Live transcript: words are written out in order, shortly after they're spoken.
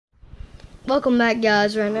Welcome back,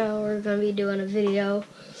 guys. Right now we're gonna be doing a video.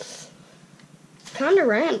 Kinda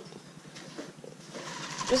random.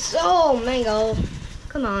 So, mango.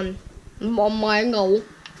 Come on. Mango.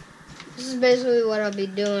 This is basically what I'll be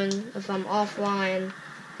doing if I'm offline,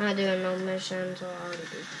 not doing no missions or already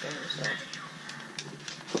doing stuff.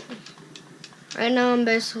 Right now I'm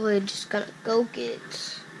basically just gonna go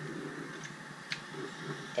get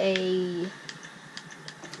a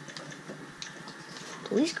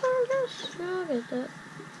police car, I guess? Yeah, I'll get that.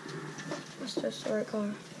 What's this, the right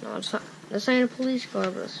car? No, it's not. This ain't a police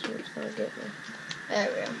car, but it's gonna get me. There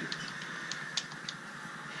we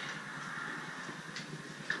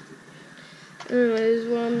go. Anyways,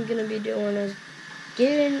 what I'm gonna be doing is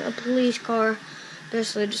getting a police car.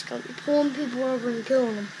 Basically, just gonna be pulling people over and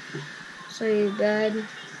killing them. So you bad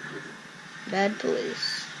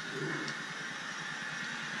police.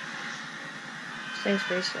 This thing's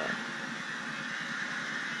pretty slow.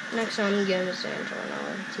 Next time I'm getting a San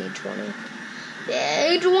Antonio T20.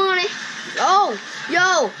 Yeah, T20. Oh,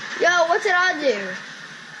 yo, what did I do?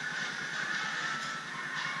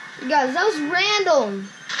 You guys, that was random.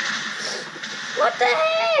 What the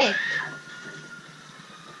heck?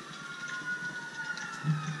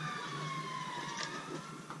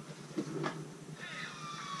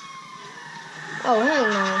 Oh, hell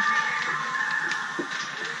no.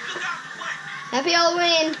 Happy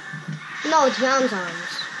Halloween. No, it's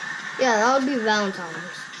Valentine's. Yeah, that would be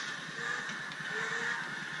Valentine's.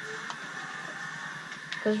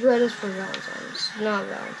 Because red is for Valentine's, not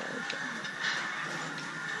Valentine's Day.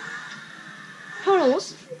 Hold on,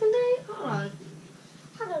 what's the freaking day? Hold on.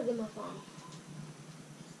 How do I get my phone?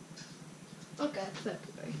 Okay,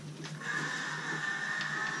 February.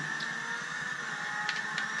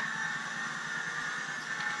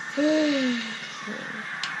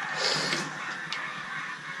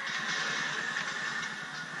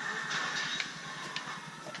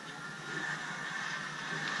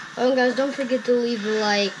 Oh, guys, don't forget to leave a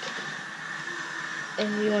like if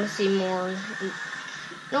you want to see more.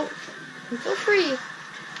 Nope. Feel free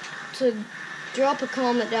to drop a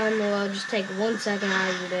comment down below. Just take 1 second out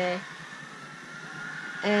of your day.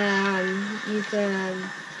 And you can...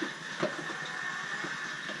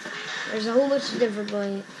 There's a whole bunch of different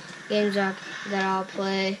games that I'll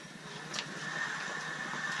play.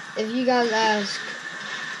 If you guys ask,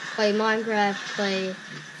 play Minecraft, play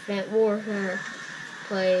Infinite Warfare,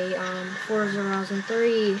 play Forza Horizon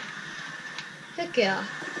 3. Heck yeah.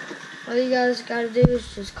 All you guys gotta do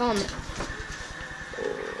is just comment.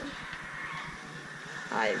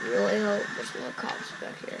 I really hope there's no cops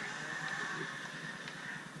back here.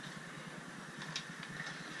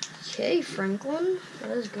 Okay, Franklin,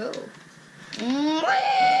 let's go.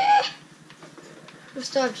 Let's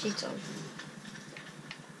still have cheats on.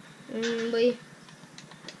 Boy.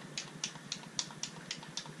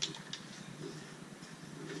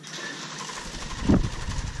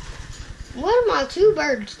 What are my two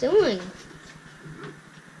birds doing?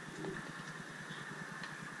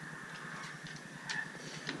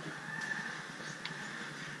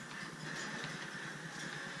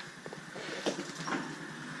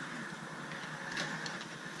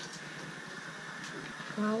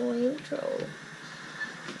 Highway patrol,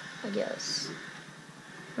 I guess.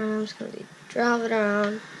 I'm just gonna be driving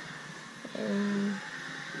around and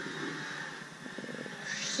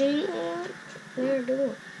see what they're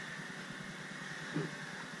doing.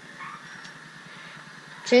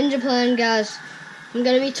 Change of plan, guys. I'm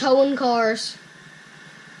gonna be towing cars.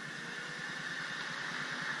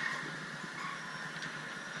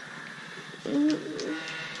 We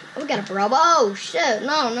got a Bravo. Oh shit!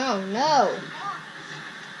 No.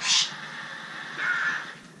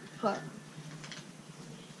 What?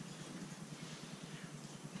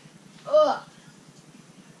 Ugh.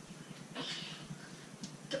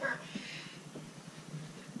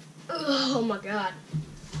 Oh my god.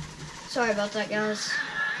 Sorry about that, guys.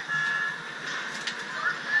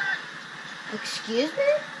 Excuse me?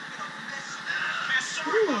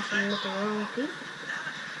 You must have with the wrong people.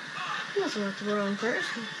 You must have with the wrong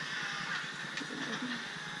person.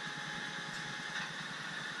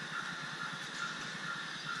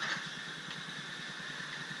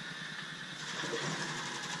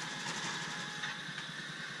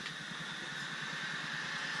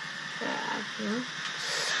 Yeah.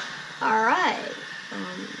 Alright.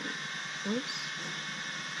 Oops.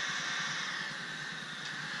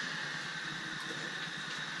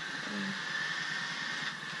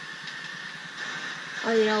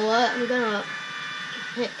 Oh, you know what? I'm gonna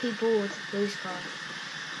hit people with a police car.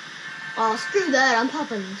 Oh, screw that. I'm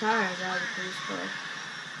popping tires out of the police car.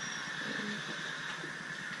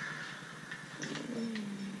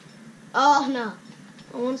 Oh no.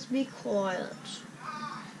 I want to be quiet.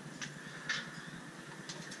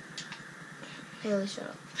 Haley, shut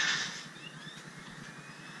up.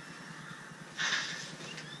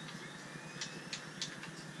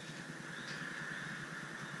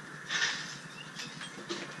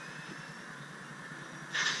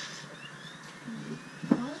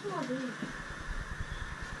 What's my video?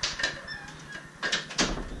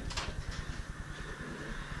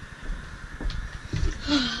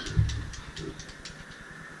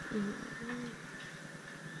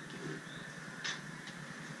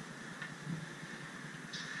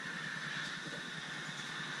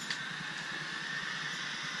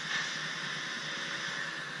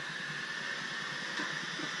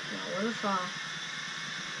 Fall.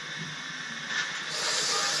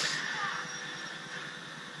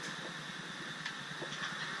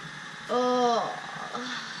 Oh,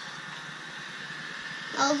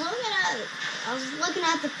 I was looking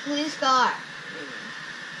at the police car.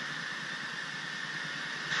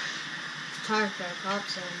 Tire for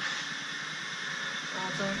cops in. Oh,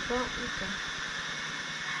 it's our fault. Okay.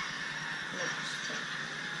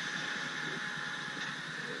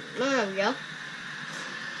 There we go.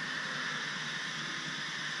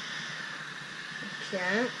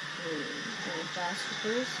 Okay. Faster,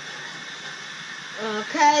 please.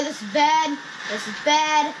 Okay, this is bad. This is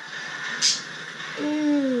bad.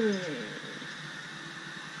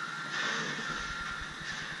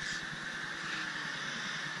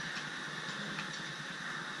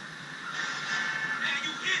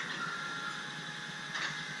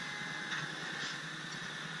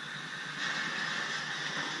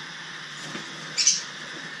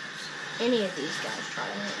 Any of these guys try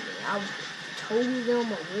to hit me, I'll tow them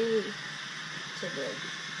away to the.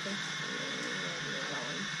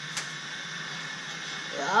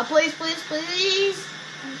 Please, please, please.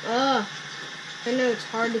 I know it's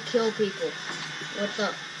hard to kill people. What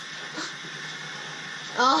the?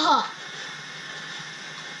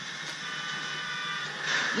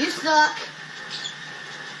 You suck.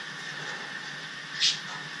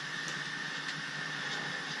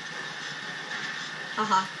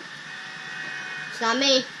 Haha. It's not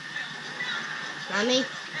me. Not me.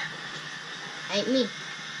 Ain't me.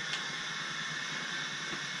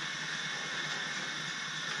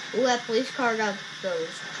 Ooh, that police car got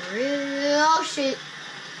those real shit.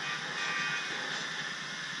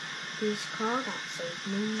 Police car got so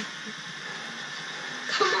mean.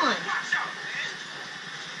 Come on.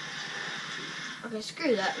 Okay,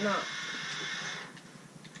 screw that. No.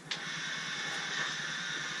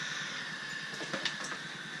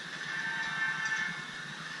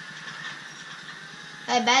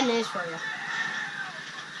 Hey, bad news for you.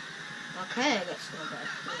 Okay, I guess no bad news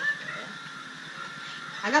for you.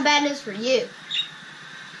 I got bad news for you.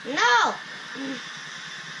 No!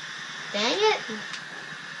 Dang it.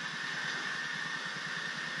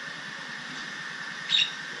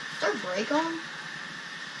 Is there a brake on?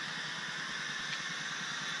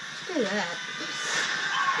 Screw that.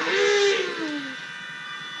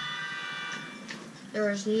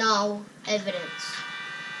 There is no evidence.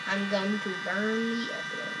 I'm going to burn the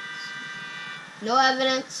evidence. No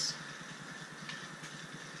evidence.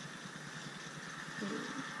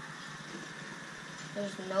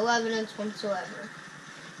 There's no evidence whatsoever.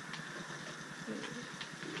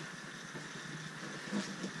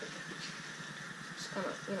 Just kind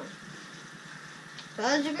of, So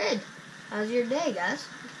how's your grade? How's your day, guys?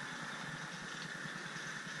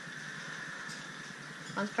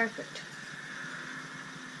 That's perfect.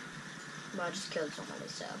 Well, I just killed somebody,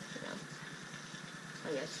 so,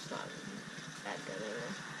 I guess it's not that good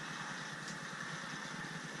anymore.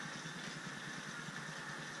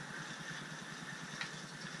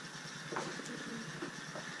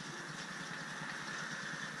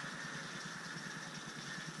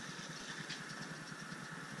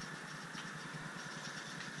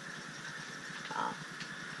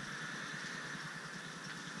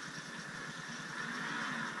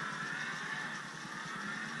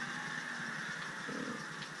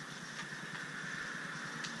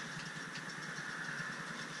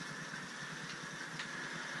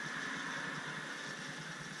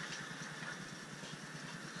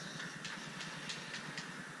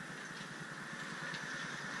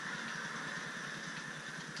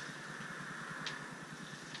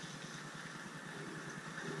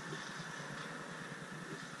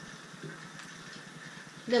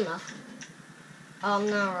 Good enough. Oh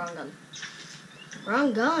no, wrong gun.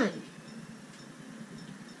 Wrong gun.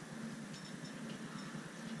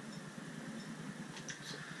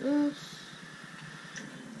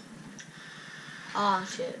 Oh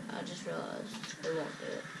shit, I just realized it won't do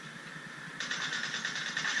it.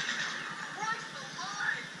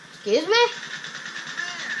 Excuse me?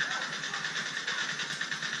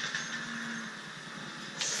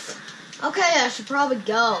 Okay, I should probably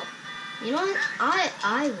go. You know what?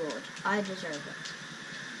 I would. I deserve it.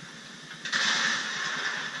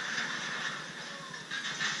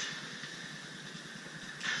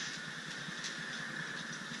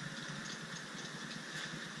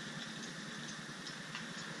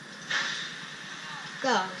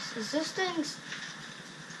 Guys, is this thing's...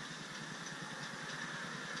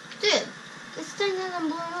 Dude, this thing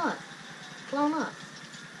hasn't blown up.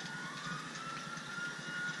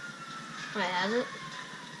 Wait, has it?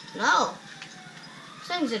 No. This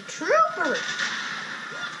thing's a trooper.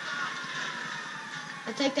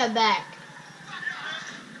 I take that back.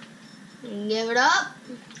 Give it up.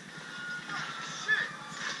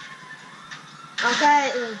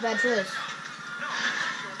 Okay, it was a bad choice.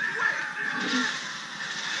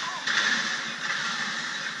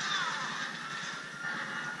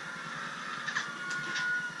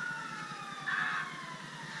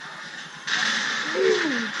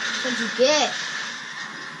 What'd you get?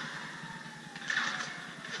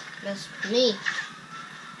 That's me.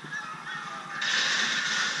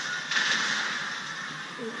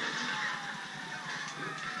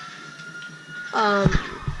 Oh,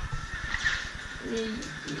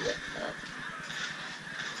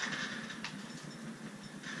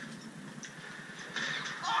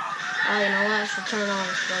 you know what? I should turn on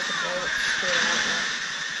explosive bullets.